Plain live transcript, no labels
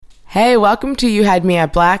Hey, welcome to You Had Me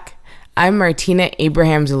at Black. I'm Martina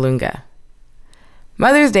Abraham Zalunga.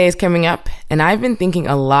 Mother's Day is coming up, and I've been thinking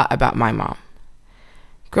a lot about my mom.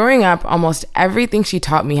 Growing up, almost everything she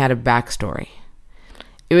taught me had a backstory.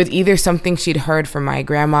 It was either something she'd heard from my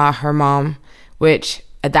grandma, her mom, which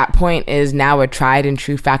at that point is now a tried and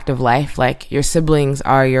true fact of life, like your siblings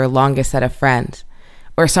are your longest set of friends,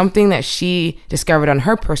 or something that she discovered on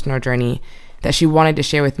her personal journey that she wanted to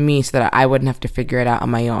share with me so that I wouldn't have to figure it out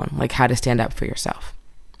on my own, like how to stand up for yourself.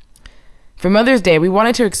 For Mother's Day, we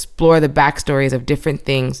wanted to explore the backstories of different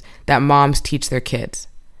things that moms teach their kids.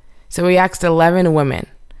 So we asked 11 women,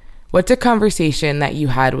 what's a conversation that you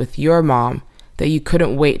had with your mom that you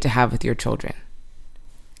couldn't wait to have with your children?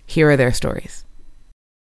 Here are their stories.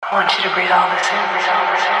 I want you to breathe all this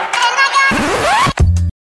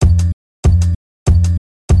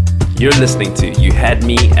in. You're listening to You Had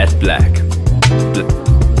Me at Black.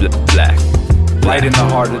 Black. Light in the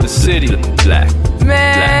heart of the city. Black.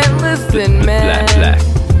 Man, Black. listen, man. Black.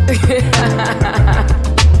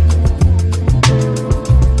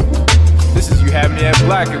 This is You Had Me at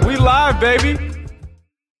Black, and we live, baby.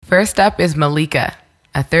 First up is Malika,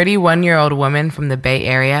 a 31-year-old woman from the Bay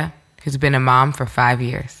Area who's been a mom for 5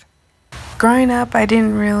 years. Growing up, I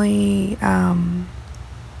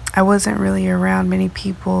wasn't really around many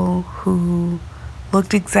people who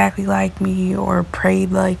looked exactly like me or prayed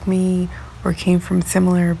like me or came from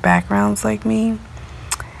similar backgrounds like me.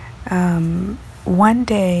 One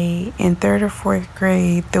day in 3rd or 4th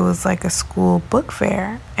grade, there was like a school book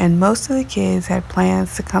fair, and most of the kids had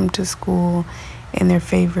plans to come to school in their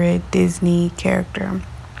favorite Disney character.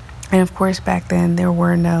 And of course, back then, there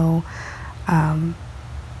were no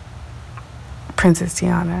Princess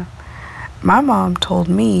Tiana. My mom told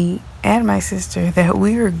me and my sister that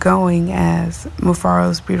we were going as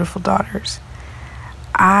Mufaro's beautiful daughters.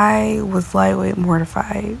 I was lightweight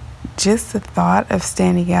mortified. Just the thought of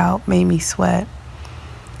standing out made me sweat.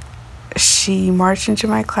 She marched into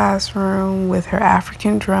my classroom with her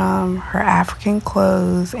African drum, her African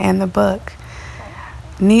clothes, and the book.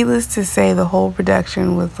 Needless to say, the whole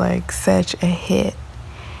production was like such a hit.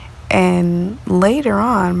 And later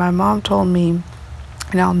on, my mom told me,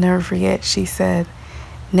 and I'll never forget, she said,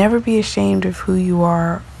 never be ashamed of who you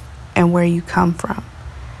are and where you come from,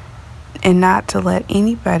 and not to let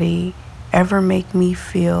anybody ever make me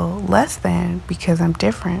feel less than because I'm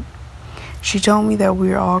different. She told me that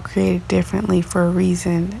we are all created differently for a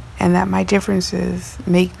reason, and that my differences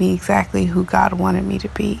make me exactly who God wanted me to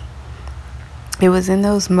be. It was in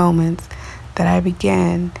those moments that I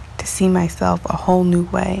began to see myself a whole new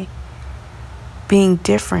way. Being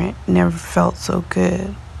different never felt so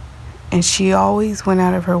good, and she always went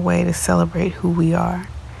out of her way to celebrate who we are.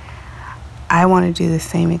 I want to do the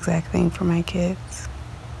same exact thing for my kids.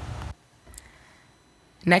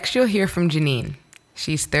 Next, you'll hear from Janine.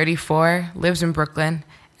 She's 34, lives in Brooklyn,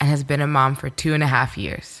 and has been a mom for 2.5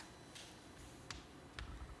 years.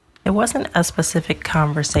 It wasn't a specific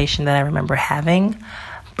conversation that I remember having,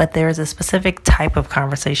 but there is a specific type of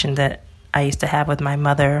conversation that I used to have with my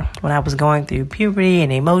mother when I was going through puberty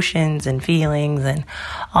and emotions and feelings and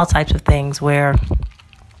all types of things, where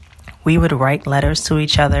we would write letters to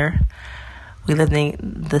each other. We lived in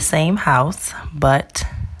the same house, but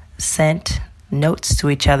sent notes to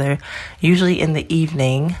each other, usually in the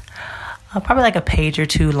evening, probably like a page or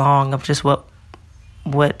two long of just what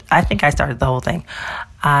I think I started the whole thing.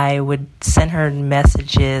 I would send her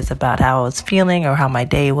messages about how I was feeling or how my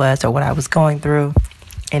day was or what I was going through.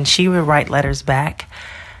 And she would write letters back,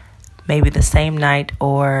 maybe the same night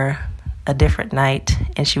or a different night,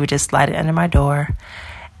 and she would just slide it under my door.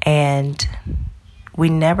 And we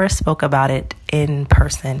never spoke about it in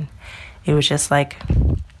person. It was just like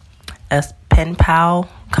a pen pal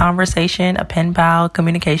conversation, a pen pal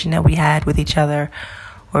communication that we had with each other,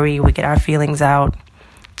 where we would get our feelings out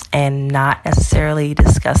and not necessarily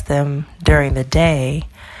discuss them during the day.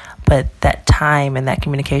 But that time and that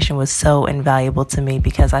communication was so invaluable to me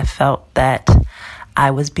because I felt that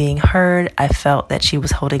I was being heard. I felt that she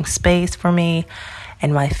was holding space for me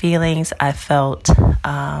and my feelings. I felt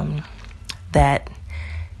that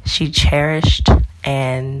she cherished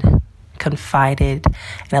and confided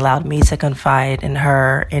and allowed me to confide in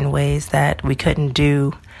her in ways that we couldn't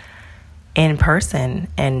do in person.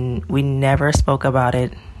 And we never spoke about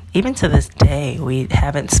it. Even to this day, we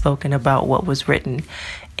haven't spoken about what was written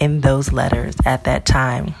in those letters at that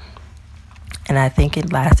time. And I think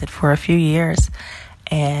it lasted for a few years.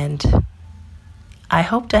 And I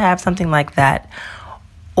hope to have something like that,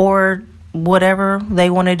 or whatever they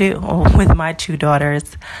want to do with my 2 daughters,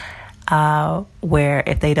 where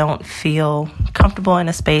if they don't feel comfortable in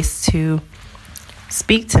a space to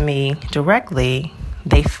speak to me directly,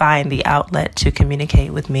 they find the outlet to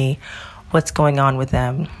communicate with me what's going on with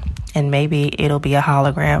them. And maybe it'll be a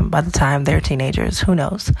hologram by the time they're teenagers. Who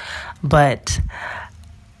knows? But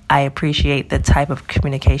I appreciate the type of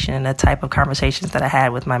communication and the type of conversations that I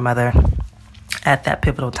had with my mother at that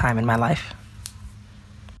pivotal time in my life.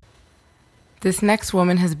 This next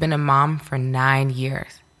woman has been a mom for 9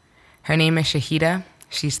 years. Her name is Shahida.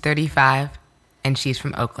 She's 35, and she's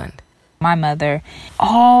from Oakland. My mother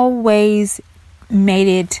always made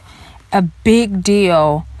it a big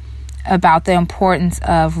deal about the importance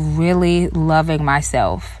of really loving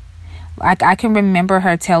myself. Like, I can remember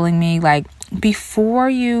her telling me, like, before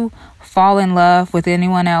you fall in love with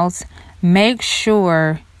anyone else, make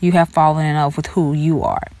sure you have fallen in love with who you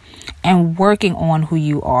are and working on who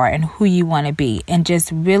you are and who you want to be, and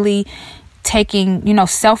just really taking,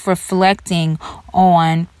 self-reflecting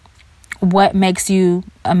on what makes you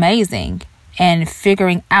amazing and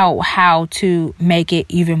figuring out how to make it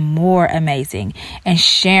even more amazing, and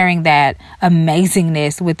sharing that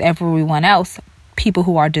amazingness with everyone else, people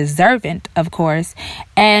who are deserving, of course.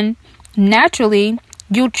 And naturally,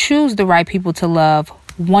 you'll choose the right people to love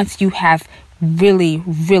once you have really,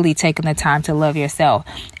 really taken the time to love yourself.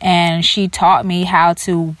 And she taught me how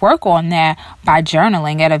to work on that by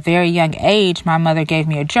journaling. At a very young age, my mother gave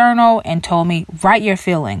me a journal and told me, write your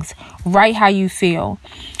feelings, write how you feel,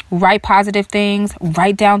 write positive things,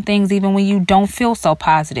 write down things even when you don't feel so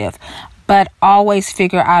positive, but always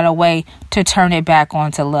figure out a way to turn it back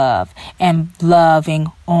onto love and loving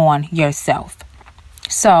on yourself.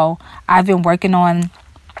 So I've been working on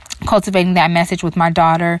cultivating that message with my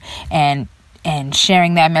daughter and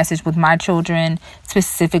sharing that message with my children,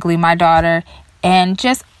 specifically my daughter, and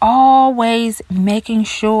just always making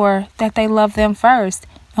sure that they love them first.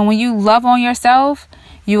 And when you love on yourself,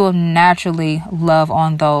 you will naturally love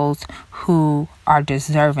on those who are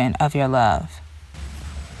deserving of your love.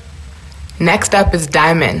 Next up is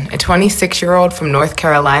Diamond, a 26-year-old from North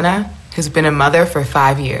Carolina who's been a mother for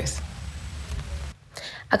 5 years.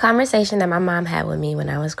 A conversation that my mom had with me when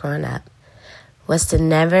I was growing up was to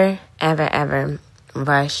never, ever, ever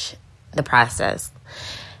rush the process.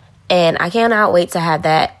 And I cannot wait to have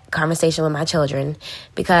that conversation with my children,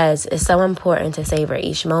 because it's so important to savor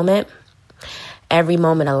each moment, every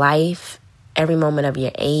moment of life, every moment of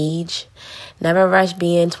your age. Never rush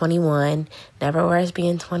being 21, never rush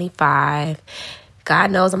being 25.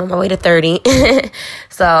 God knows I'm on my way to 30.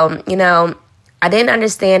 So, I didn't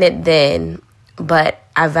understand it then, but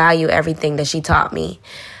I value everything that she taught me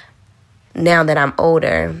now that I'm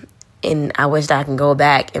older, and I wish that I can go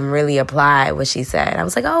back and really apply what she said. I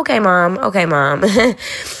was like, okay, mom.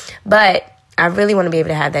 But I really want to be able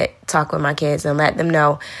to have that talk with my kids and let them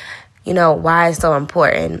know, why it's so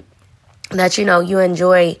important that, you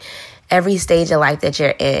enjoy every stage of life that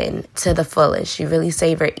you're in to the fullest. You really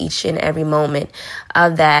savor each and every moment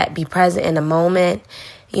of that. Be present in the moment.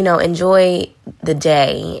 Enjoy the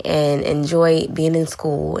day and enjoy being in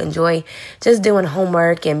school. Enjoy just doing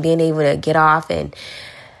homework and being able to get off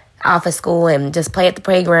of school and just play at the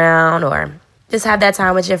playground, or just have that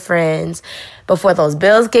time with your friends before those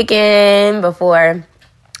bills kick in, before,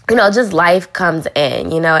 just life comes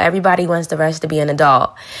in. Everybody wants to rush to be an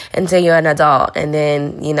adult until you're an adult. And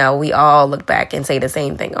then, we all look back and say the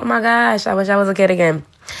same thing. Oh my gosh, I wish I was a kid again.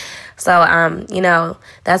 So,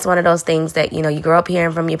 that's one of those things that, you grow up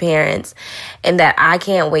hearing from your parents, and that I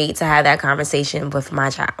can't wait to have that conversation with my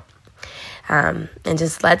child. And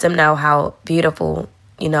just let them know how beautiful,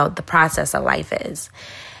 the process of life is.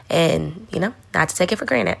 And, not to take it for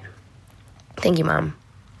granted. Thank you, Mom.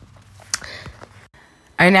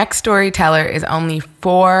 Our next storyteller is only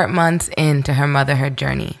 4 months into her motherhood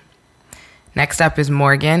journey. Next up is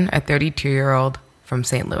Morgan, a 32-year-old from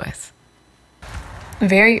St. Louis.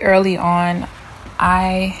 Very early on,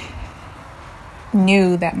 I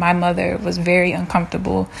knew that my mother was very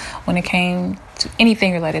uncomfortable when it came to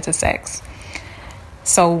anything related to sex.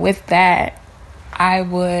 So with that, I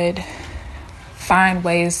would find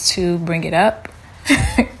ways to bring it up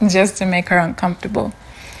just to make her uncomfortable.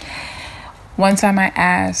 One time I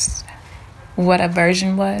asked what a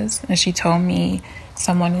virgin was, and she told me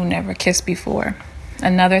someone who never kissed before.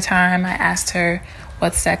 Another time I asked her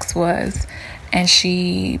what sex was, and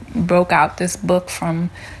she broke out this book from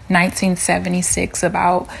 1976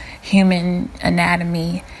 about human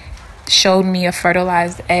anatomy, showed me a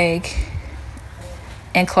fertilized egg,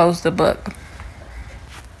 and closed the book.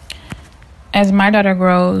 As my daughter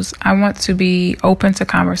grows, I want to be open to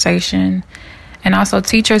conversation and also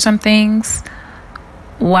teach her some things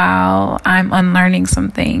while I'm unlearning some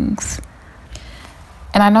things.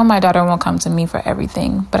 And I know my daughter won't come to me for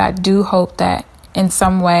everything, but I do hope that in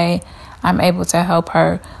some way, I'm able to help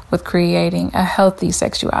her with creating a healthy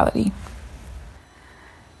sexuality.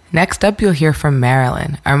 Next up, you'll hear from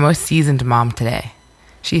Marilyn, our most seasoned mom today.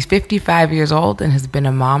 She's 55 years old and has been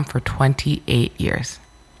a mom for 28 years.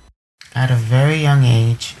 At a very young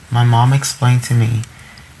age, my mom explained to me,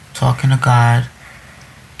 talking to God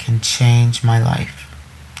can change my life.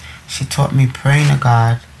 She taught me praying to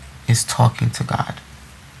God is talking to God.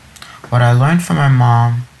 What I learned from my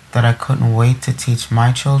mom that I couldn't wait to teach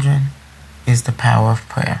my children is the power of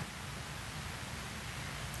prayer.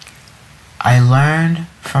 I learned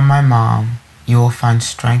from my mom, you will find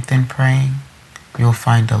strength in praying, you'll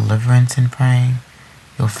find deliverance in praying,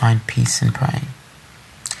 you'll find peace in praying.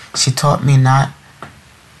 She taught me not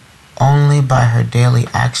only by her daily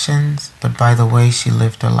actions, but by the way she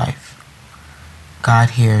lived her life.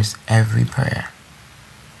 God hears every prayer.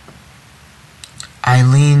 I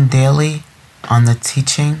lean daily on the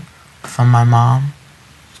teaching from my mom.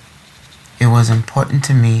 It was important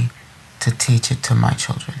to me to teach it to my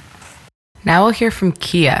children. Now we'll hear from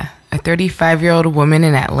Kia, a 35-year-old woman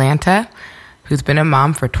in Atlanta who's been a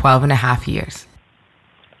mom for 12 and a half years.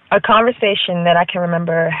 A conversation that I can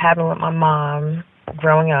remember having with my mom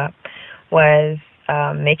growing up was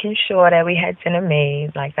making sure that we had dinner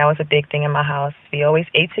made. Like, that was a big thing in my house. We always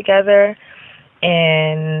ate together,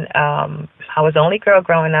 and I was the only girl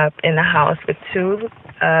growing up in the house with two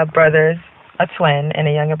brothers, a twin and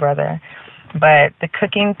a younger brother. But the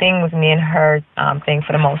cooking thing was me and her thing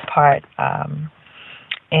for the most part.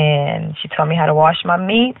 And she taught me how to wash my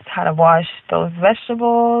meats, how to wash those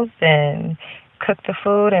vegetables, and cook the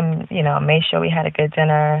food, and, you know, made sure we had a good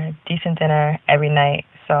dinner, decent dinner every night.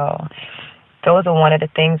 So those are one of the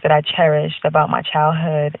things that I cherished about my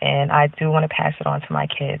childhood, and I do want to pass it on to my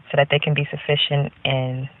kids so that they can be sufficient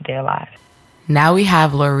in their lives. Now we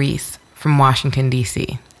have Laurice from Washington,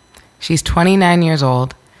 D.C. She's 29 years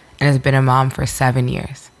old and has been a mom for 7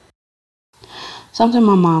 years. Something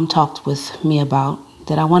my mom talked with me about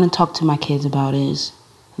that I want to talk to my kids about is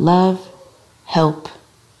love, help,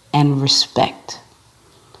 and respect.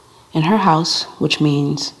 In her house, which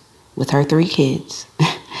means with her 3 kids,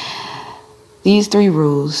 these 3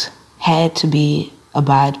 rules had to be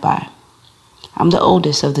abided by. I'm the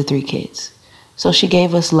oldest of the 3 kids, so she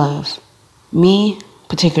gave us love. Me,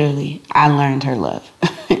 particularly, I learned her love.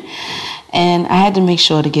 And I had to make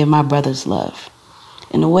sure to give my brothers love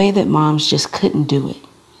in a way that moms just couldn't do it.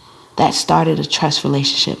 That started a trust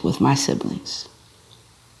relationship with my siblings.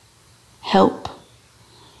 Help,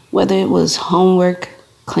 whether it was homework,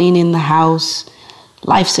 cleaning the house,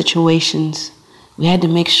 life situations, we had to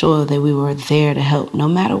make sure that we were there to help no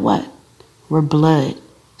matter what. We're blood,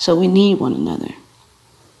 so we need one another.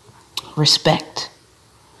 Respect,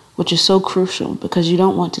 which is so crucial because you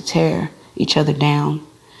don't want to tear each other down.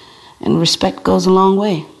 And respect goes a long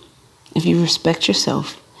way. If you respect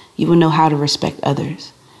yourself, you will know how to respect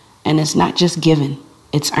others. And it's not just given,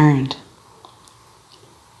 it's earned.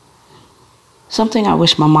 Something I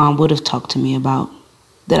wish my mom would have talked to me about,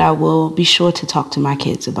 that I will be sure to talk to my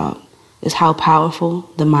kids about, is how powerful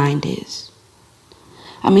the mind is.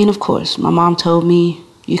 I mean, of course, my mom told me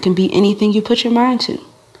you can be anything you put your mind to.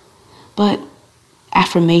 But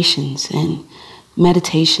affirmations and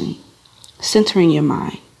meditation, centering your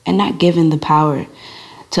mind, and not giving the power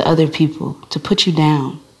to other people to put you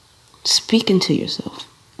down. Speak into yourself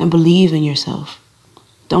and believe in yourself.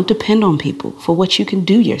 Don't depend on people for what you can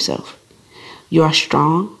do yourself. You are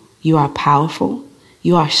strong, you are powerful,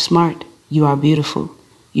 you are smart, you are beautiful,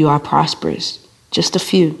 you are prosperous. Just a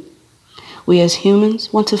few. We as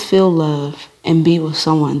humans want to feel love and be with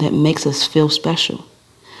someone that makes us feel special.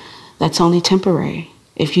 That's only temporary.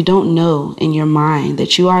 If you don't know in your mind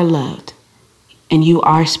that you are loved, and you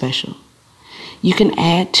are special. You can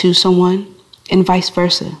add to someone and vice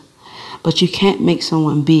versa, but you can't make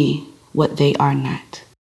someone be what they are not.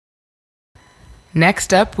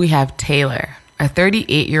 Next up, we have Taylor, a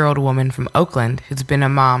 38-year-old woman from Oakland who's been a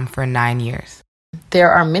mom for 9 years.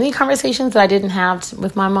 There are many conversations that I didn't have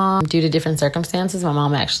with my mom due to different circumstances. My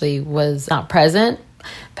mom actually was not present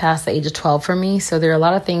past the age of 12 for me. So there are a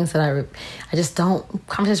lot of things that I just don't,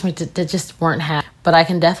 conversations that just weren't had. But I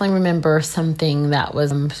can definitely remember something that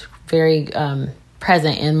was very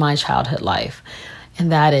present in my childhood life.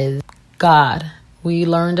 And that is God. We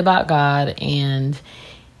learned about God and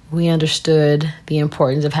we understood the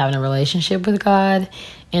importance of having a relationship with God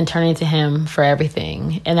and turning to Him for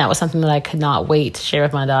everything. And that was something that I could not wait to share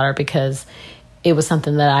with my daughter because it was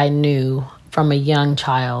something that I knew from a young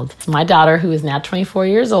child. My daughter, who is now 24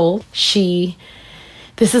 years old,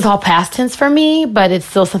 this is all past tense for me, but it's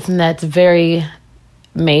still something that's very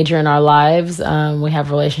major in our lives. We have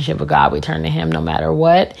a relationship with God. We turn to Him no matter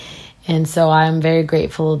what. And so I'm very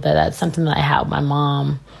grateful that that's something that I have with my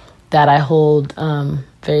mom that I hold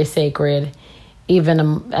very sacred.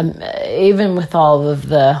 Even with all of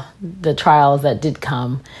the trials that did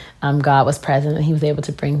come, God was present and He was able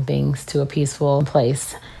to bring things to a peaceful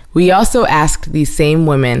place. We also asked these same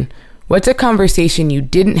women, what's a conversation you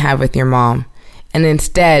didn't have with your mom, and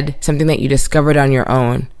instead something that you discovered on your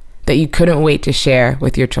own that you couldn't wait to share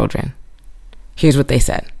with your children? Here's what they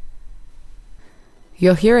said.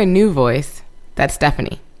 You'll hear a new voice. That's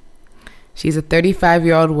Stephanie. She's a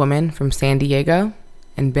 35-year-old woman from San Diego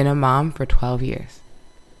and been a mom for 12 years.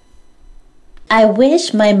 I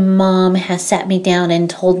wish my mom had sat me down and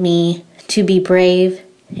told me to be brave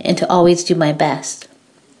and to always do my best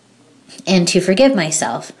and to forgive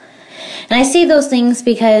myself. And I say those things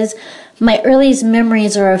because my earliest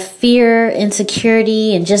memories are of fear,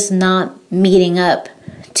 insecurity, and just not meeting up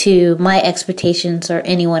to my expectations or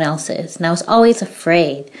anyone else's. And I was always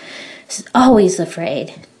afraid. Always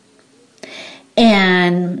afraid.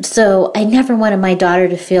 And so I never wanted my daughter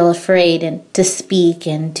to feel afraid and to speak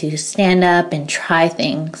and to stand up and try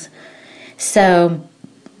things. So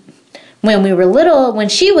when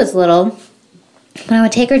she was little, when I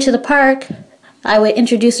would take her to the park, I would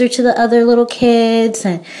introduce her to the other little kids,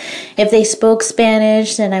 and if they spoke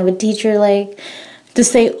Spanish, then I would teach her to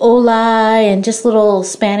say hola and just little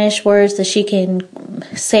Spanish words that she can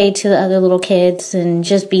say to the other little kids and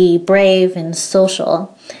just be brave and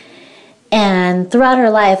social. And throughout her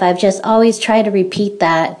life, I've just always tried to repeat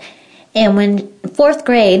that. And when 4th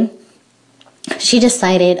grade, she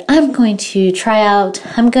decided, I'm going to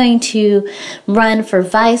run for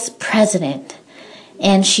vice president.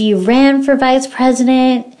 And she ran for vice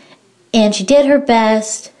president, and she did her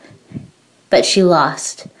best, but she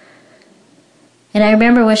lost. And I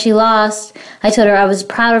remember when she lost, I told her I was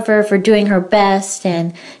proud of her for doing her best,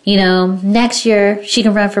 and, next year she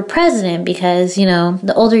can run for president because,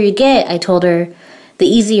 the older you get, I told her, the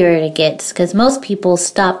easier it gets, because most people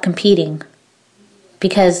stop competing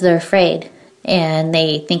because they're afraid, and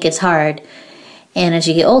they think it's hard. And as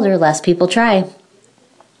you get older, less people try.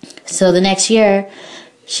 So the next year,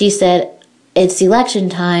 she said, it's election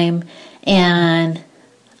time, and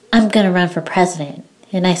I'm going to run for president.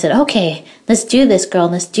 And I said, okay, let's do this, girl.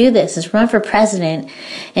 Let's do this. Let's run for president.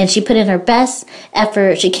 And she put in her best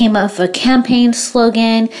effort. She came up with a campaign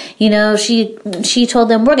slogan. She told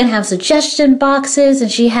them, we're going to have suggestion boxes.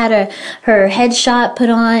 And she had her headshot put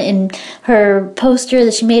on and her poster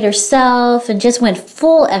that she made herself and just went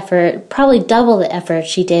full effort, probably double the effort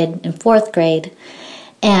she did in 4th grade.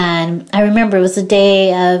 And I remember it was the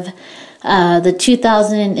day of the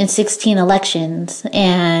 2016 elections,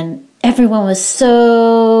 and everyone was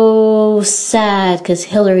so sad because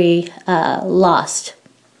Hillary lost.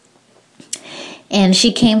 And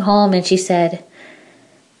she came home and she said,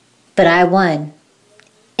 but I won.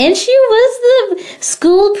 And she was the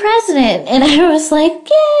school president. And I was like, yay!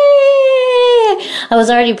 I was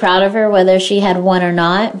already proud of her whether she had won or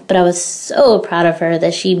not. But I was so proud of her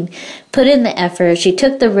that she put in the effort. She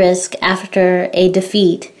took the risk after a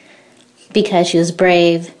defeat because she was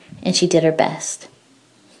brave and she did her best.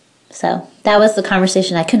 So that was the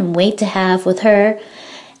conversation I couldn't wait to have with her.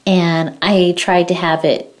 And I tried to have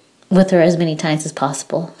it with her as many times as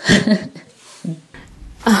possible.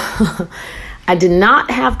 I did not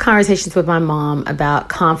have conversations with my mom about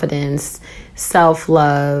confidence,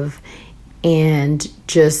 self-love, and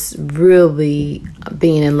just really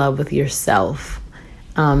being in love with yourself.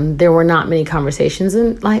 There were not many conversations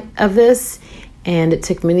of this, and it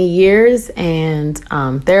took many years and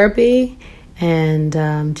therapy and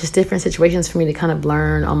just different situations for me to kind of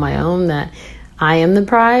learn on my own that I am the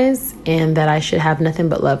prize and that I should have nothing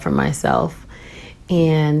but love for myself.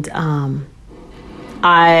 And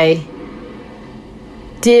I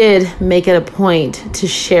did make it a point to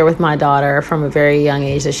share with my daughter from a very young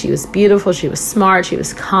age that she was beautiful, she was smart, she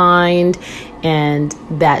was kind, and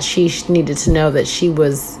that she needed to know that she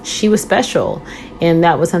was special. And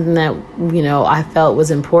that was something that, I felt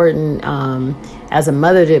was important as a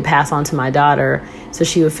mother to pass on to my daughter, so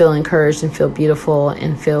she would feel encouraged and feel beautiful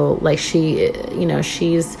and feel like she's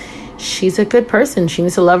a good person. She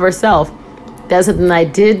needs to love herself. That's something I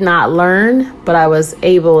did not learn, but I was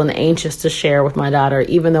able and anxious to share with my daughter.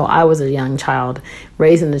 Even though I was a young child,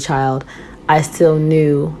 raising the child, I still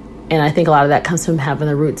knew. And I think a lot of that comes from having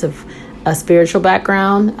the roots of a spiritual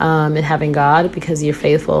background and having God, because you're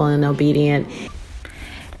faithful and obedient.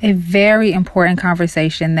 A very important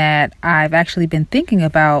conversation that I've actually been thinking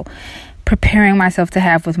about preparing myself to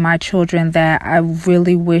have with my children that I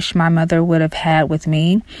really wish my mother would have had with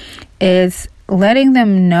me is letting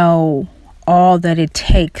them know all that it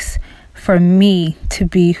takes for me to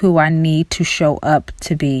be who I need to show up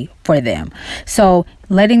to be for them. So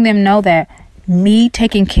letting them know that me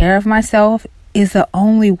taking care of myself is the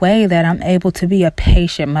only way that I'm able to be a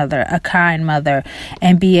patient mother, a kind mother,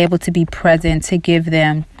 and be able to be present to give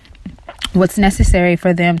them what's necessary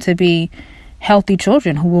for them to be healthy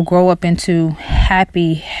children who will grow up into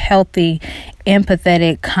happy, healthy,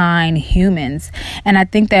 empathetic, kind humans. And I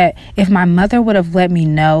think that if my mother would have let me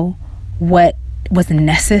know what was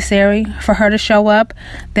necessary for her to show up,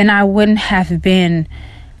 then I wouldn't have been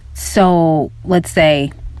so, let's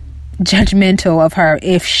say, judgmental of her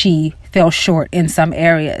if she fell short in some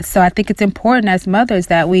areas. So I think it's important as mothers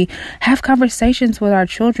that we have conversations with our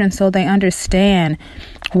children so they understand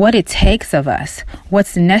what it takes of us,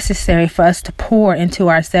 what's necessary for us to pour into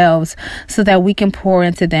ourselves so that we can pour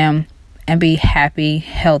into them and be happy,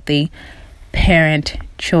 healthy, parent,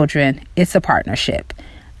 children. It's a partnership.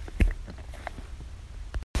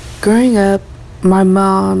 Growing up, my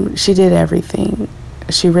mom, she did everything.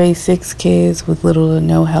 She raised 6 kids with little to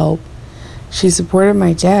no help. She supported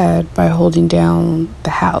my dad by holding down the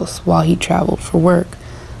house while he traveled for work,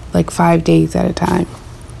 like 5 days at a time.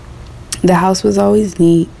 The house was always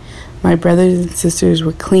neat. My brothers and sisters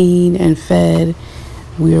were clean and fed.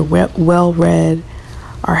 We were well read.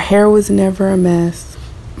 Our hair was never a mess.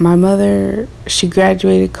 My mother, she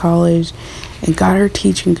graduated college and got her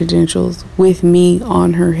teaching credentials with me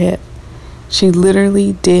on her hip. She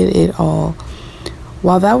literally did it all.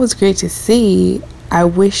 While that was great to see, I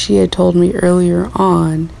wish she had told me earlier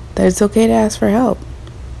on that it's okay to ask for help.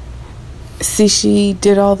 See, she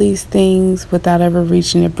did all these things without ever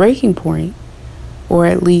reaching a breaking point, or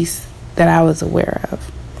at least that I was aware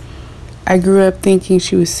of. I grew up thinking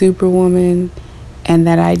she was Superwoman and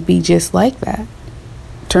that I'd be just like that.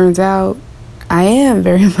 Turns out I am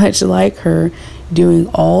very much like her, doing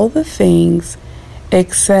all the things,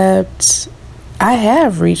 except I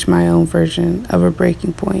have reached my own version of a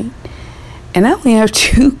breaking point. And I only have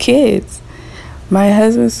 2 kids. My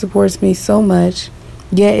husband supports me so much,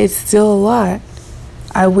 yet it's still a lot.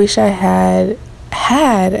 I wish I had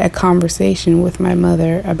a conversation with my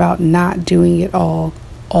mother about not doing it all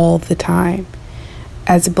the time.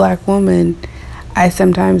 As a Black woman, I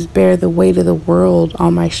sometimes bear the weight of the world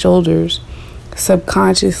on my shoulders,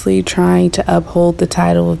 subconsciously trying to uphold the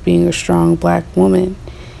title of being a strong Black woman.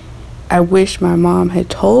 I wish my mom had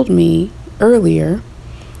told me earlier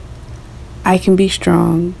I can be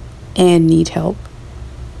strong and need help,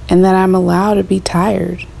 and that I'm allowed to be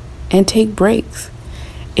tired and take breaks.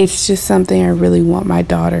 It's just something I really want my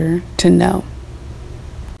daughter to know.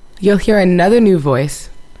 You'll hear another new voice.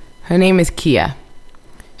 Her name is Kia.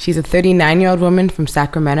 She's a 39-year-old woman from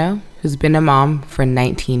Sacramento who's been a mom for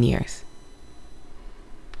 19 years.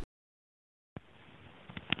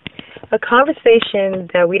 A conversation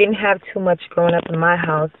that we didn't have too much growing up in my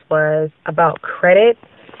house was about credit.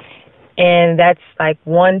 And that's like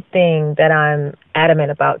one thing that I'm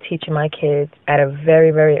adamant about teaching my kids at a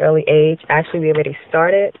very, very early age. Actually, we already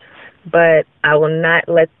started, but I will not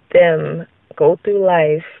let them go through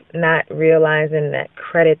life not realizing that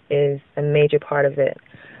credit is a major part of it.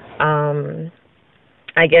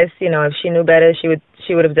 I guess, if she knew better,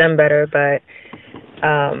 she would have done better. But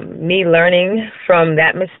me learning from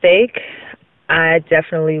that mistake, I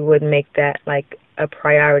definitely would make that like a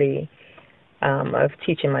priority of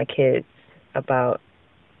teaching my kids about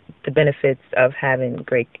the benefits of having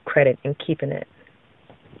great credit and keeping it.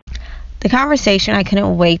 The conversation I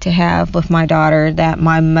couldn't wait to have with my daughter that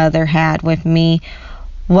my mother had with me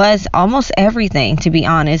was almost everything, to be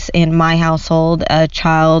honest. In my household, a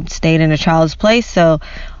child stayed in a child's place, so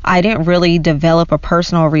I didn't really develop a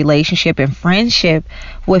personal relationship and friendship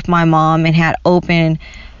with my mom and had open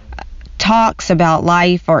talks about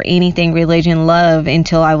life or anything religion, love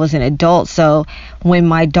until I was an adult. So when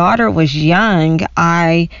my daughter was young,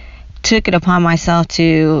 I took it upon myself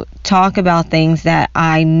to talk about things that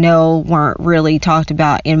I know weren't really talked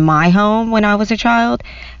about in my home when I was a child,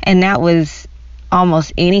 and that was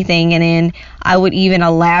almost anything. And then I would even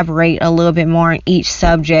elaborate a little bit more on each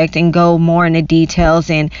subject and go more into details.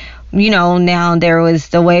 And now there was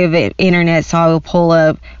the way of it, internet, so I would pull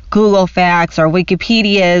up Google Facts or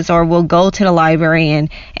Wikipedias, or we'll go to the library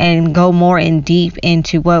and go more in deep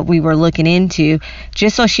into what we were looking into,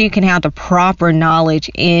 just so she can have the proper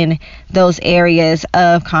knowledge in those areas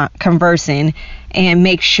of conversing, and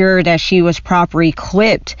make sure that she was properly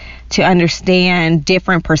equipped to understand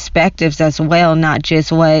different perspectives as well, not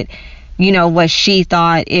just what what she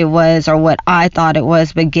thought it was or what I thought it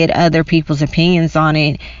was, but get other people's opinions on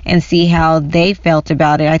it and see how they felt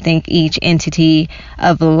about it. I think each entity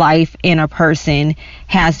of life in a person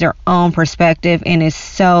has their own perspective, and it's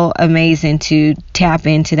so amazing to tap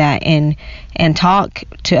into that and talk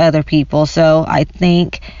to other people. So I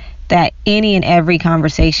think that any and every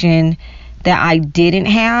conversation that I didn't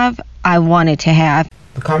have, I wanted to have.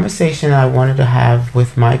 The conversation I wanted to have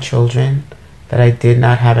with my children that I did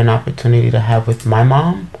not have an opportunity to have with my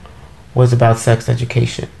mom was about sex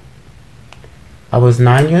education. I was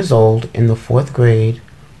 9 years old in the 4th grade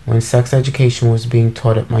when sex education was being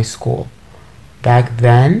taught at my school. Back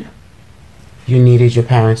then, you needed your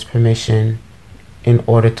parents' permission in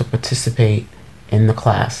order to participate in the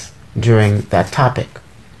class during that topic.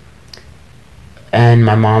 And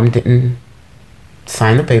my mom didn't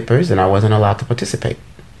sign the papers and I wasn't allowed to participate.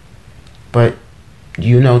 But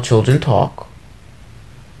children talk.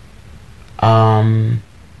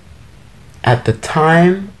 At the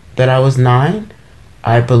time that I was 9,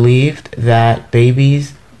 I believed that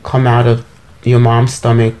babies come out of your mom's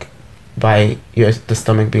stomach by the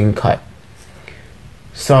stomach being cut.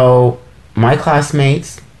 So my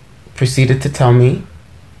classmates proceeded to tell me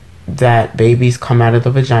that babies come out of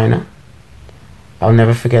the vagina. I'll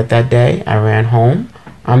never forget that day. I ran home.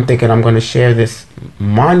 I'm thinking I'm going to share this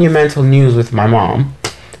monumental news with my mom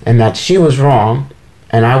and that she was wrong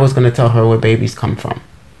and I was going to tell her where babies come from.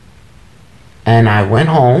 And I went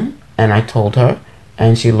home and I told her,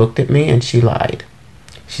 and she looked at me and she lied.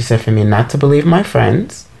 She said for me not to believe my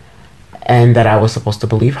friends and that I was supposed to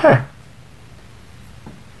believe her.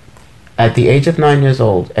 At the age of 9 years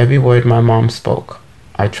old, every word my mom spoke,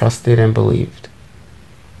 I trusted and believed.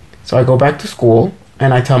 So I go back to school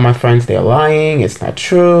and I tell my friends they're lying, it's not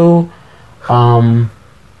true.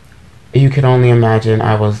 You can only imagine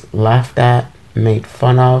I was laughed at, made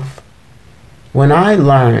fun of. When I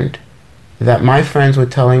learned that my friends were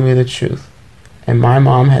telling me the truth and my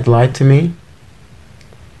mom had lied to me,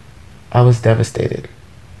 I was devastated.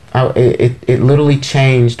 It literally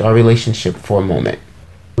changed our relationship for a moment.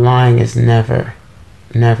 Lying is never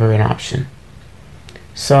an option.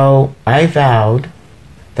 So I vowed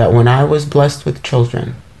that when I was blessed with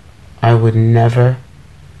children, I would never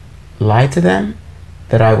lie to them,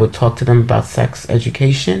 that I would talk to them about sex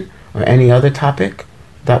education or any other topic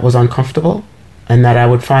that was uncomfortable, and that I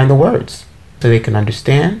would find the words so they can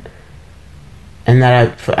understand, and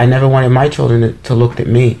that I never wanted my children to look at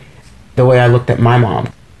me the way I looked at my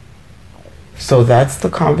mom. So that's the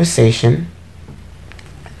conversation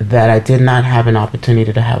that I did not have an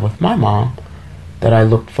opportunity to have with my mom that I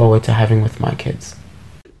looked forward to having with my kids.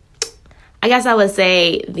 I guess I would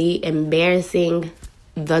say the embarrassing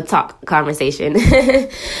the talk conversation.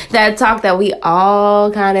 That talk that we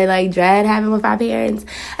all kind of like dread having with our parents.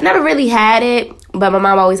 I never really had it, but my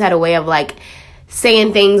mom always had a way of like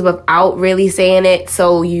saying things without really saying it,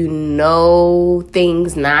 so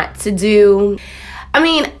things not to do. I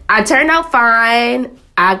mean, I turned out fine.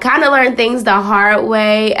 I kind of learned things the hard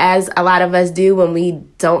way, as a lot of us do when we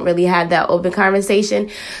don't really have that open conversation.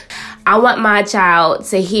 I want my child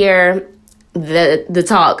to hear the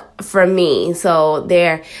talk from me, so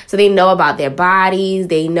they know about their bodies,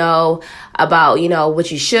 they know about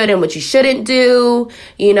what you should and what you shouldn't do.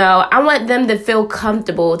 I want them to feel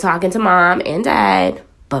comfortable talking to mom and dad,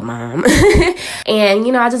 but mom.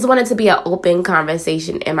 And I just want it to be an open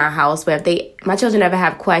conversation in my house where if my children ever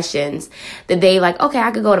have questions, that they like, okay,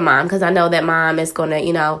 I could go to mom because I know that mom is gonna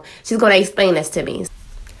she's gonna explain this to me.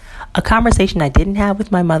 A conversation I didn't have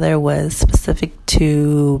with my mother was specific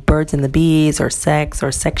to birds and the bees, or sex,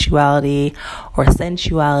 or sexuality, or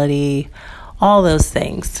sensuality, all those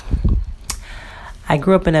things. I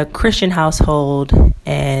grew up in a Christian household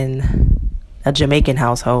and a Jamaican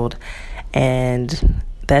household, and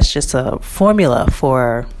that's just a formula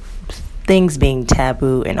for things being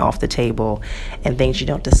taboo and off the table and things you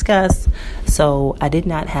don't discuss. So I did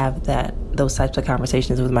not have those types of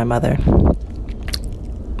conversations with my mother.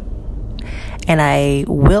 And I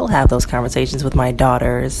will have those conversations with my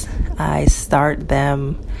daughters. I start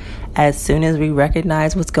them as soon as we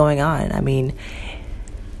recognize what's going on. I mean,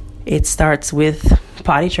 it starts with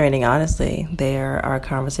potty training, honestly. There are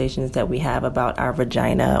conversations that we have about our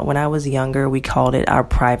vagina. When I was younger, we called it our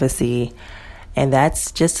privacy. And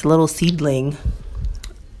that's just a little seedling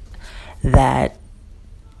that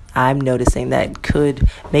I'm noticing that could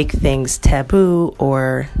make things taboo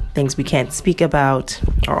or things we can't speak about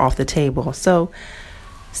or off the table. So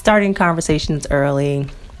starting conversations early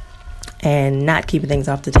and not keeping things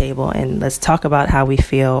off the table, and let's talk about how we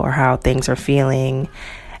feel or how things are feeling,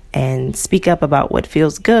 and speak up about what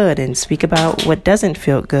feels good and speak about what doesn't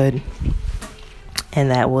feel good.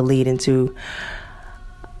 And that will lead into,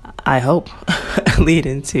 I hope, lead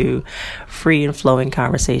into free and flowing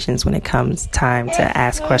conversations when it comes time to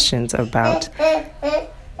ask questions about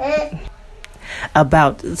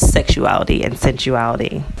sexuality and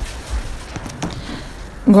sensuality.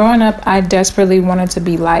 Growing up, I desperately wanted to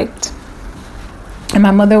be liked. And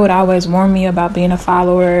my mother would always warn me about being a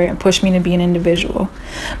follower and push me to be an individual.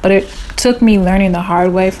 But it took me learning the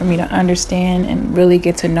hard way for me to understand and really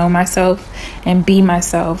get to know myself and be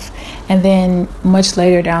myself. And then much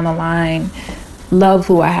later down the line, love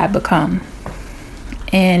who I had become.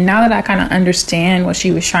 And now that I kind of understand what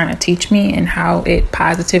she was trying to teach me and how it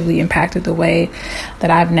positively impacted the way that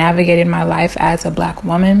I've navigated my life as a Black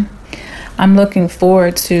woman, I'm looking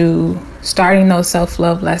forward to starting those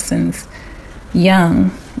self-love lessons young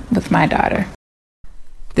with my daughter.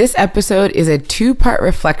 This episode is a 2-part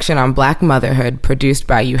reflection on Black motherhood produced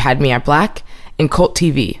by You Had Me at Black and Cult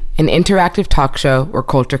TV, an interactive talk show where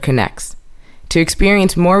culture connects. To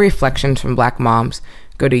experience more reflections from Black moms,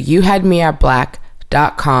 go to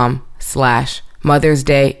youhadmeatblack.com/Mother's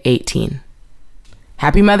Day 18.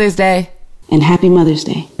 Happy Mother's Day! And happy Mother's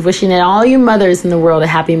Day. Wishing all you mothers in the world a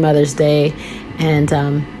happy Mother's Day. And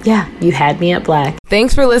You Had Me at Black.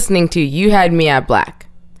 Thanks for listening to You Had Me at Black.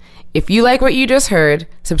 If you like what you just heard,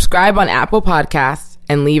 subscribe on Apple Podcasts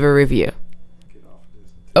and leave a review.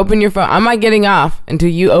 Open your phone. I'm not getting off until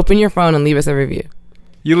you open your phone and leave us a review.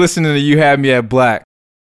 You're listening to You Had Me at Black.